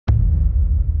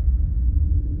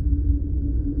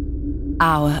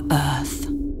our Earth.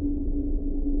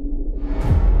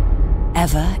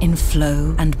 Ever in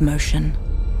flow and motion,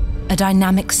 a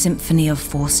dynamic symphony of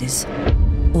forces,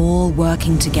 all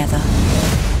working together.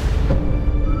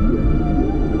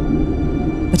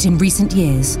 But in recent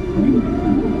years,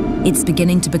 it's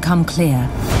beginning to become clear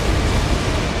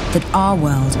that our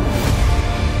world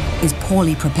is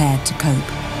poorly prepared to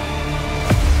cope.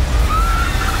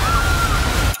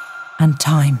 And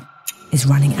time is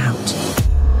running out.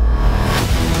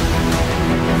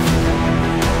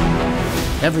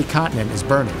 Every continent is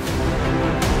burning.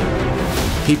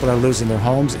 People are losing their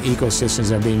homes,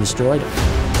 ecosystems are being destroyed.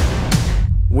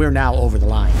 We're now over the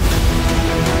line.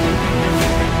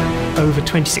 Over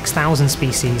 26,000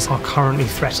 species are currently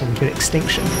threatened with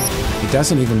extinction. It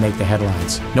doesn't even make the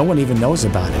headlines. No one even knows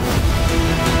about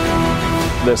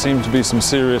it. There seem to be some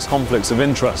serious conflicts of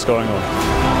interest going on.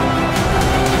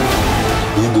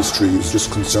 The industry is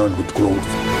just concerned with growth.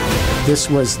 This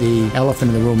was the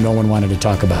elephant in the room no one wanted to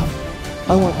talk about.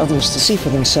 I want others to see for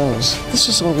themselves. This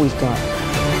is all we've got.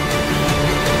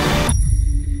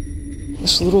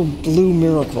 This little blue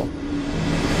miracle.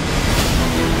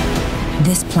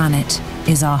 This planet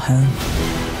is our home,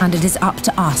 and it is up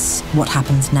to us what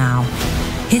happens now.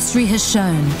 History has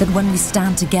shown that when we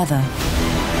stand together,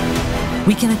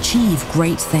 we can achieve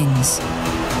great things.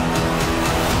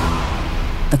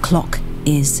 The clock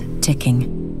is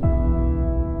ticking.